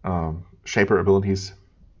Shaper abilities,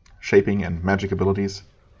 shaping and magic abilities,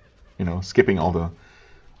 skipping all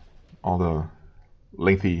the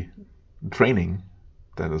lengthy training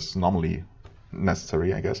that is normally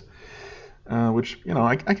necessary, I guess. Which,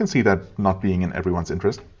 I can see that not being in everyone's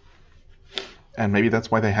interest. And maybe that's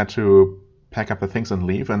why they had to pack up the things and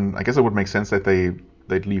leave. And I guess it would make sense that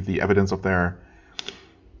they'd leave the evidence of their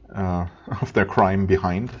crime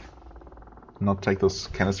behind, not take those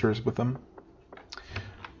canisters with them.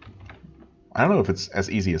 I don't know if it's as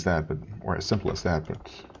easy as that, or as simple as that,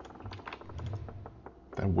 but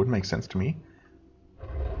That would make sense to me.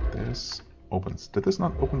 This opens. Did this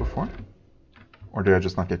not open before? Or did I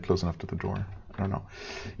just not get close enough to the door? I don't know.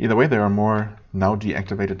 Either way, there are more now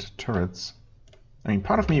deactivated turrets. I mean,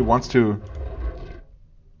 part of me wants to...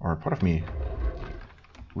 Or part of me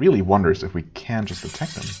really wonders if we can just attack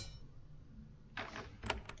them.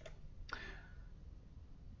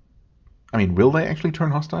 I mean, will they actually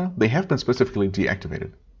turn hostile? They have been specifically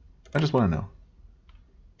deactivated. I just want to know.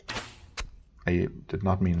 I did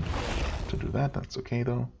not mean to do that. That's okay,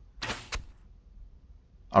 though.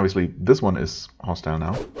 Obviously, this one is hostile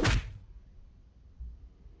now.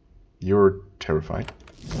 You're terrified.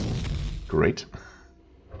 Great.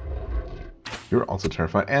 You're also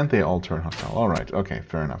terrified, and they all turn hostile. Alright, okay,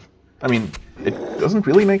 fair enough. I mean, it doesn't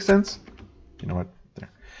really make sense. You know what? There.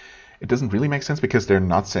 It doesn't really make sense because they're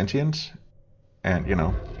not sentient, and, you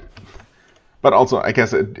know... But also, I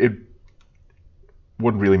guess it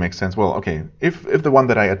wouldn't really make sense. Well, okay, if the one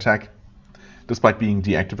that I attack, despite being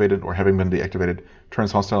deactivated or having been deactivated,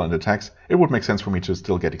 turns hostile and attacks, it would make sense for me to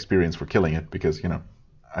still get experience for killing it, because, you know,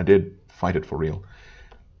 I did fight it for real.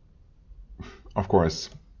 Of course.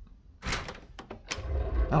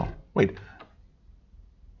 Oh, wait.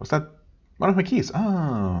 Was that one of my keys?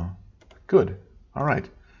 Oh, good. Alright.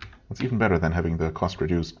 That's even better than having the cost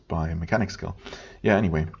reduced by mechanic skill. Yeah,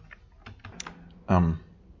 anyway.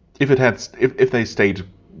 If they stayed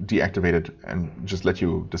deactivated and just let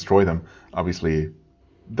you destroy them, obviously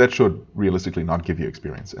that should realistically not give you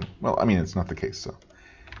experience. And, well, I mean, it's not the case, so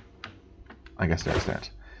I guess there's that.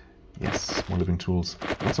 Yes, more living tools.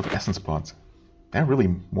 Lots of essence pods. They're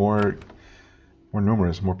really more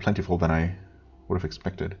numerous, more plentiful than I would have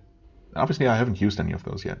expected. Obviously, I haven't used any of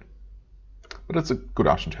those yet, but it's a good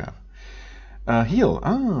option to have. Heal.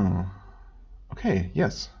 Oh, okay.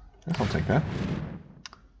 Yes, I'll take that.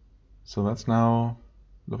 So that's now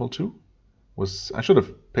level 2. I should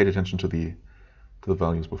have paid attention to the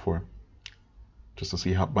values before, just to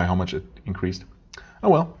see by how much it increased. Oh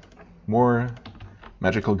well, more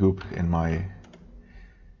magical goop in my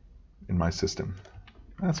system.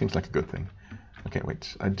 That seems like a good thing. Okay,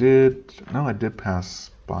 wait. I did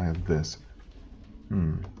pass by this.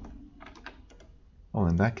 Well,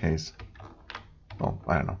 in that case, well,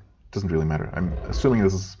 I don't know. Doesn't really matter. I'm assuming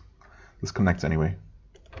this connects anyway.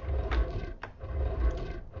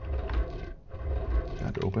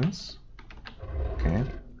 That opens. Okay.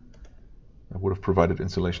 That would have provided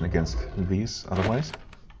insulation against these otherwise.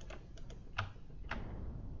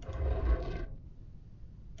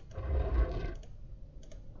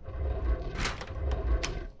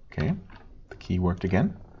 Okay, the key worked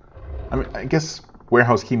again. I mean, I guess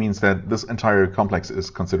warehouse key means that this entire complex is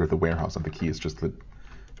considered the warehouse, and the key is just the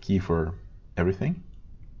key for everything.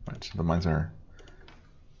 Right, the mines are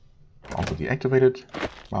also deactivated.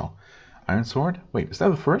 Wow. Iron sword? Wait, is that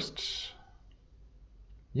the first?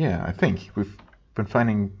 Yeah, I think. We've been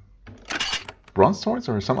finding bronze swords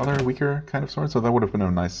or some other weaker kind of sword, so that would have been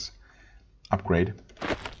a nice upgrade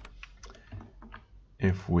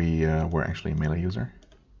if we were actually a melee user.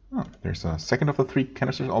 Oh, there's a second of the 3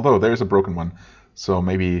 canisters, although there's a broken one, so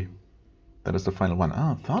maybe that is the final one.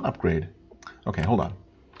 Ah, thought upgrade. Okay, hold on.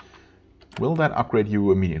 Will that upgrade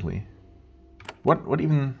you immediately? What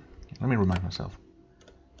even... Let me remind myself.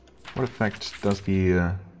 What effect does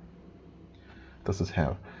this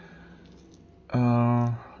have?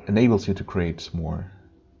 Enables you to create more.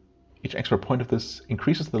 Each extra point of this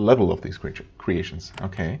increases the level of these creations.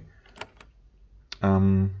 Okay.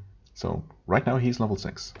 So right now he's level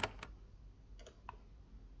 6.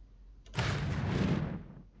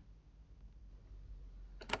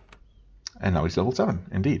 And now he's level 7,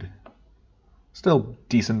 indeed. Still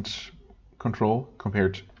decent control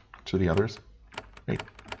compared to the others. Wait.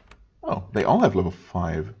 Oh, they all have level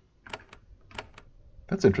 5.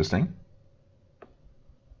 That's interesting.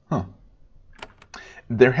 Huh.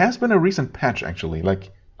 There has been a recent patch, actually.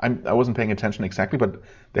 Like, I wasn't paying attention exactly, but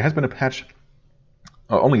there has been a patch,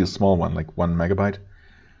 only a small one, like 1 megabyte,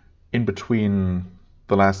 in between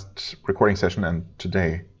the last recording session and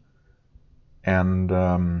today. And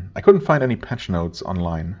I couldn't find any patch notes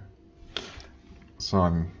online. So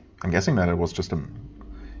I'm guessing that it was just a,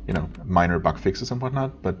 minor bug fixes and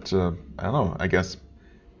whatnot, but I don't know, I guess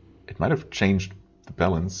it might have changed the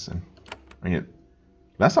balance. And I mean,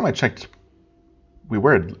 last time I checked, we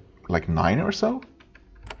were at like 9 or so.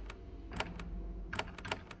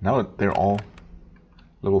 Now they're all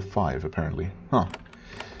level 5, apparently. Huh.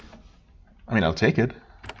 I mean, I'll take it.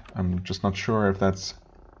 I'm just not sure if that's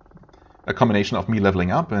a combination of me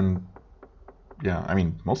leveling up and, yeah, I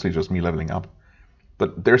mean, mostly just me leveling up.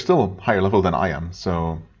 But they're still higher level than I am,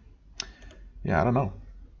 so, yeah, I don't know.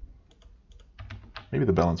 Maybe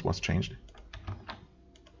the balance was changed.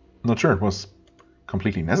 I'm not sure it was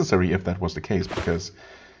completely necessary if that was the case, because,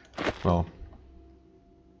 well,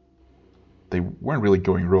 they weren't really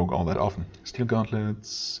going rogue all that often. Steel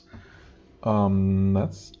gauntlets.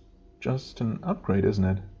 That's just an upgrade, isn't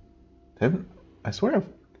it? I swear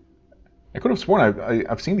I could have sworn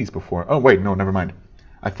I've seen these before. Oh wait, no, never mind.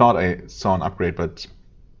 I thought I saw an upgrade, but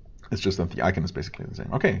it's just that the icon is basically the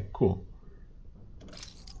same. Okay, cool.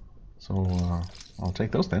 So I'll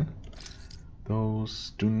take those then.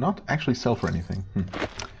 Those do not actually sell for anything.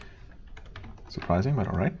 Surprising, but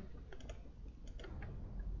alright.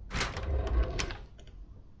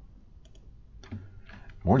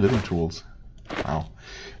 More living tools. Wow.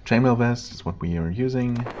 Chainmail vest is what we are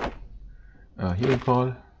using. Healing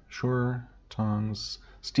pod, sure. Tongs.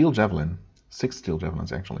 Steel javelin. 6 steel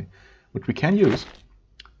javelins actually, which we can use.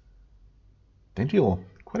 They deal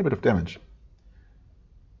quite a bit of damage.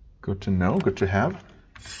 Good to know, good to have.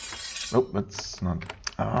 Oh, that's not...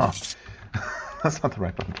 Ah, that's not the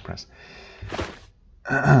right button to press.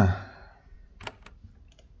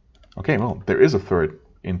 Okay, well, there is a third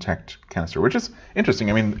intact canister, which is interesting.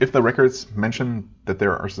 I mean, if the records mention that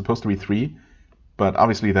there are supposed to be 3, but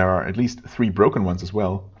obviously there are at least 3 broken ones as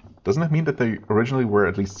well, doesn't that mean that they originally were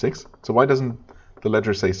at least 6? So why doesn't the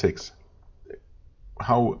ledger say 6?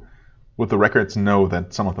 How would the records know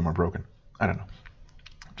that some of them are broken? I don't know.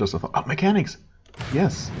 Just a thought. Oh, mechanics!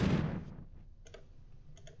 Yes.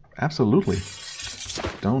 Absolutely.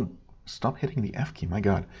 Don't stop hitting the F key, my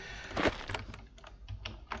god.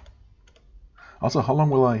 Also, how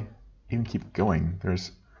long will I even keep going?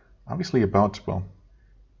 There's obviously about, well,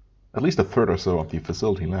 at least a third or so of the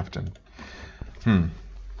facility left, and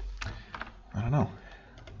I don't know.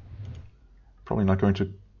 Probably not going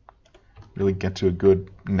to really get to a good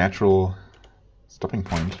natural stopping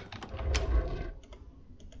point.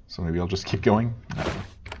 So maybe I'll just keep going. I don't know.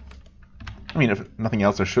 I mean, if nothing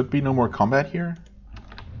else, there should be no more combat here.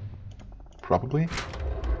 Probably.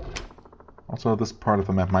 Also, this part of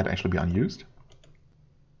the map might actually be unused.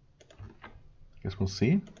 Guess we'll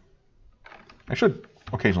see. I should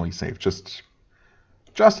occasionally save, just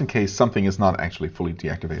in case something is not actually fully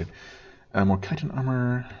deactivated. More chitin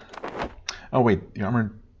armor. Oh wait, the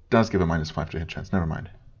armor does give a -5 to hit chance. Never mind.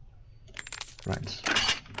 Right.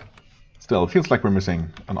 Still, it feels like we're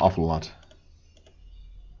missing an awful lot.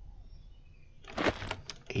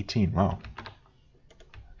 18. Wow.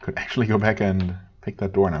 Could actually go back and pick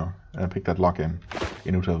that door now. Pick that lock in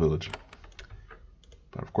Uta Village.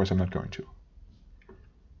 But of course I'm not going to.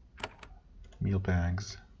 Meal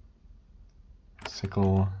bags.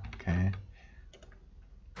 Sickle. Okay.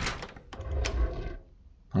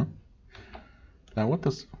 Huh? Now what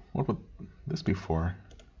would this be for?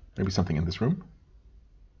 Maybe something in this room?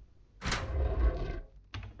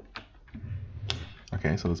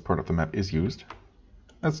 Okay, so this part of the map is used.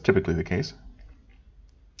 That's typically the case.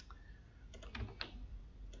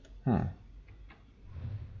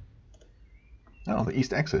 Oh, the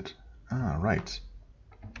east exit. Ah, right.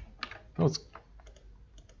 Those.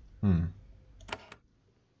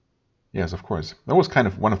 Yes, of course. That was kind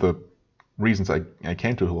of one of the reasons I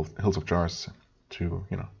came to Hills of Jars, to,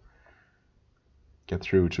 you know, get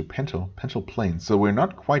through to Pental Plains. So we're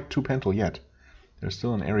not quite to Pental yet. There's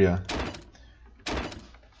still an area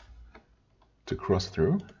to cross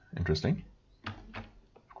through. Interesting.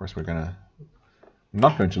 Of course, we're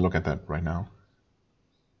not going to look at that right now.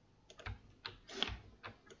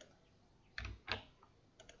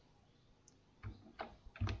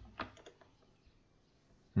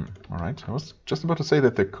 Alright, I was just about to say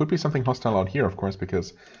that there could be something hostile out here, of course,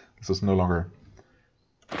 because this is no longer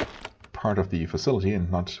part of the facility and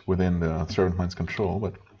not within the Servant Mind's control,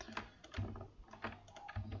 but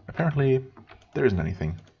apparently there isn't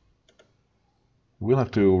anything. We'll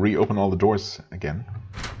have to reopen all the doors again.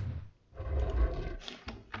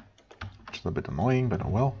 Which is a bit annoying, but oh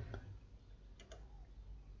well.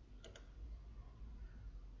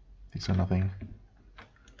 These are nothing.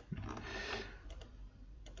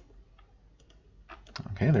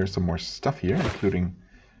 Okay, there's some more stuff here, including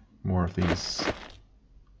more of these.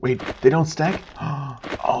 Wait, they don't stack?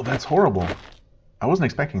 Oh, that's horrible. I wasn't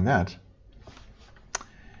expecting that.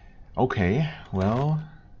 Okay, well,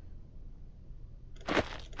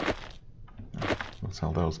 we'll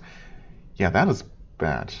sell those. Yeah, that is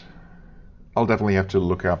bad. I'll definitely have to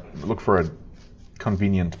look for a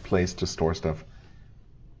convenient place to store stuff,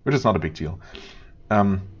 which is not a big deal.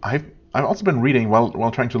 I've also been reading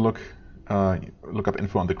while trying to look up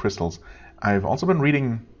info on the crystals. I've also been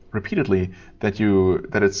reading repeatedly that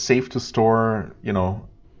it's safe to store, you know,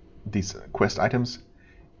 these quest items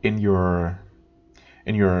in your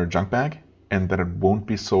junk bag, and that it won't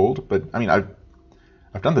be sold. But I mean,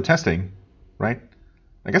 I've done the testing, right?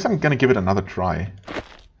 I guess I'm gonna give it another try.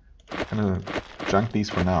 I'm gonna junk these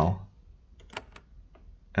for now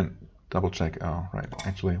and double check. Oh, right.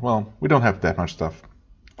 Actually, well, we don't have that much stuff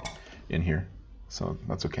in here, so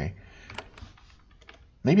that's okay.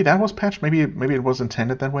 Maybe that was patched. Maybe it was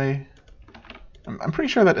intended that way. I'm pretty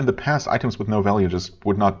sure that in the past, items with no value just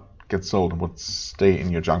would not get sold and would stay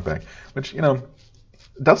in your junk bag, which, you know,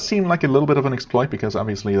 does seem like a little bit of an exploit, because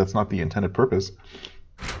obviously that's not the intended purpose,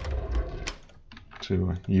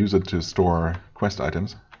 to use it to store quest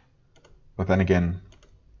items. But then again,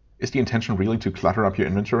 is the intention really to clutter up your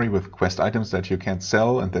inventory with quest items that you can't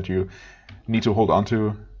sell and that you need to hold on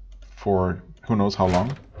to for who knows how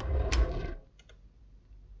long?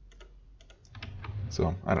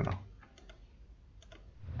 So, I don't know.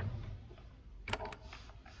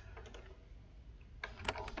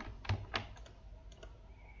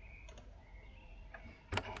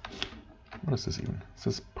 What is this even? Is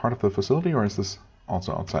this part of the facility, or is this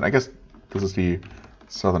also outside? I guess this is the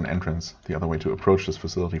southern entrance, the other way to approach this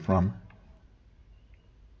facility from.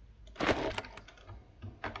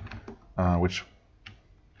 Which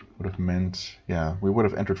would have meant, yeah, we would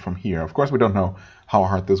have entered from here. Of course, we don't know how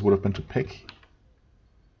hard this would have been to pick.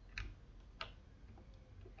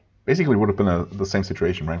 Basically, it would have been the same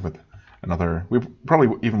situation, right? With another, we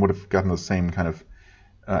probably even would have gotten the same kind of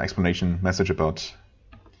explanation message about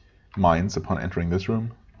mines upon entering this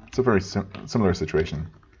room. It's a very similar situation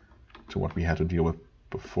to what we had to deal with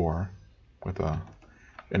before, with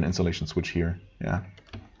an insulation switch here. Yeah,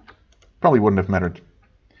 probably wouldn't have mattered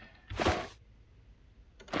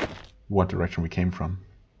what direction we came from.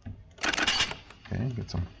 Okay, get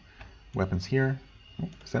some weapons here. Oh,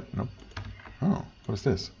 is that? Nope. Oh, what is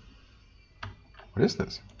this? What is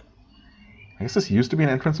this? I guess this used to be an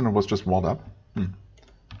entrance and it was just walled up.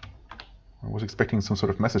 I was expecting some sort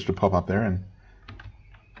of message to pop up there, and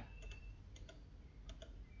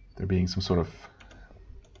there being some sort of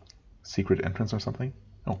secret entrance or something.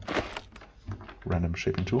 Oh, random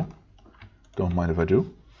shaping tool. Don't mind if I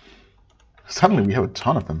do. Suddenly we have a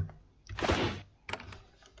ton of them.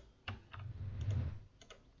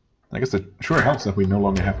 I guess it sure helps that we no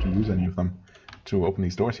longer have to use any of them to open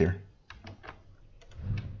these doors here.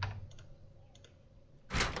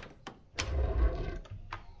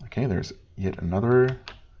 Okay, there's yet another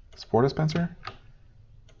spore dispenser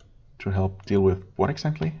to help deal with what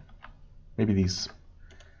exactly? Maybe these.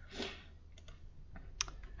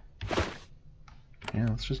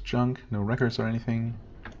 Yeah, it's just junk, no records or anything.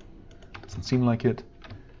 Doesn't seem like it.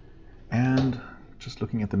 And just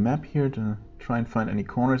looking at the map here to try and find any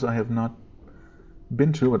corners I have not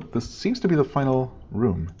been to, but this seems to be the final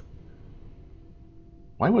room.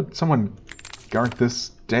 Why would someone guard this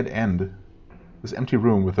dead end? This empty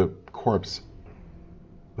room with a corpse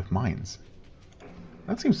with mines.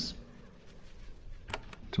 That seems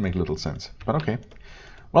to make little sense, but okay.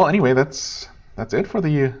 Well, anyway, that's it for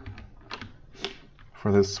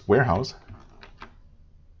this warehouse.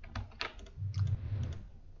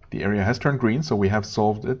 The area has turned green, so we have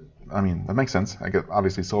solved it. I mean, that makes sense. I guess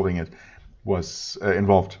obviously solving it was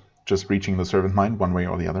involved just reaching the servant mine one way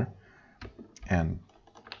or the other and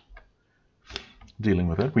dealing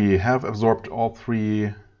with it. We have absorbed all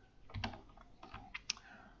three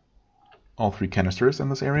canisters in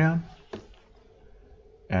this area,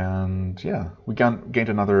 and yeah, we gained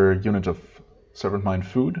another unit of servant mine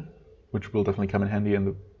food, which will definitely come in handy in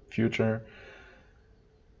the future.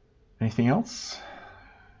 Anything else?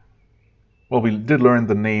 Well, we did learn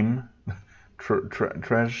the name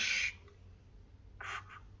Trashkov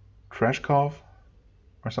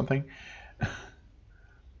or something.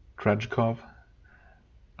 Trashkov.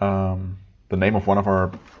 The name of one of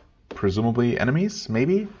our presumably enemies,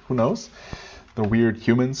 maybe? Who knows? The weird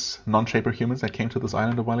humans, non-shaper humans that came to this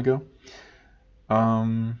island a while ago.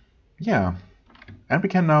 Yeah. And we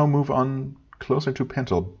can now move on closer to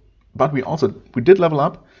Pentel. But we did level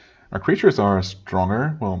up. Our creatures are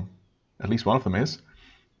stronger. Well, at least one of them is.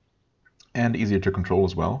 And easier to control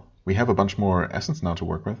as well. We have a bunch more essence now to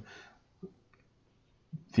work with.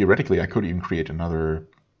 Theoretically, I could even create another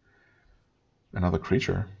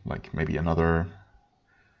creature, like maybe another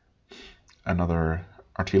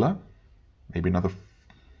Artilla, maybe another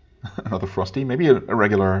Frosty, maybe a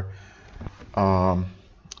regular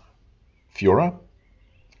Fiora,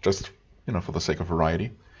 just for the sake of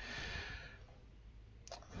variety.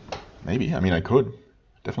 Maybe, I mean, I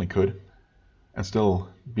definitely could, and still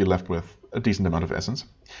be left with a decent amount of essence.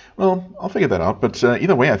 Well, I'll figure that out, but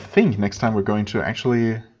either way, I think next time we're going to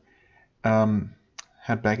actually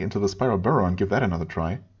head back into the Spiral Burrow and give that another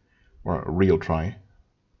try, or a real try.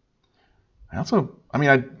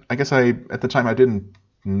 I guess at the time I didn't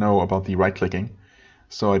know about the right-clicking,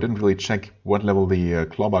 so I didn't really check what level the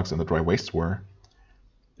clawbugs and the dry wastes were.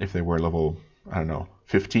 If they were level, I don't know,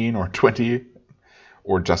 15 or 20,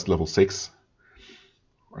 or just level 6,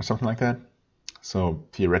 or something like that. So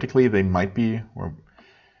theoretically, they might be, or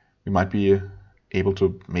we might be able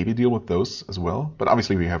to maybe deal with those as well. But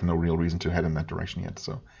obviously, we have no real reason to head in that direction yet.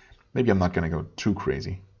 So maybe I'm not going to go too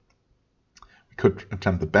crazy. We could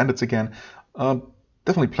attempt the bandits again.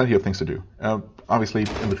 Definitely plenty of things to do. Obviously,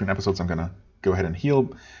 in between episodes, I'm going to go ahead and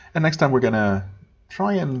heal. And next time, we're going to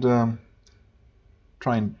try and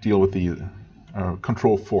deal with the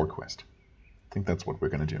Control 4 quest. I think that's what we're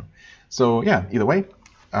going to do. So yeah, either way,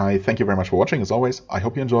 I thank you very much for watching, as always. I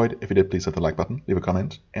hope you enjoyed. If you did, please hit the like button, leave a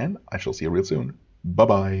comment, and I shall see you real soon.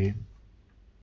 Bye-bye.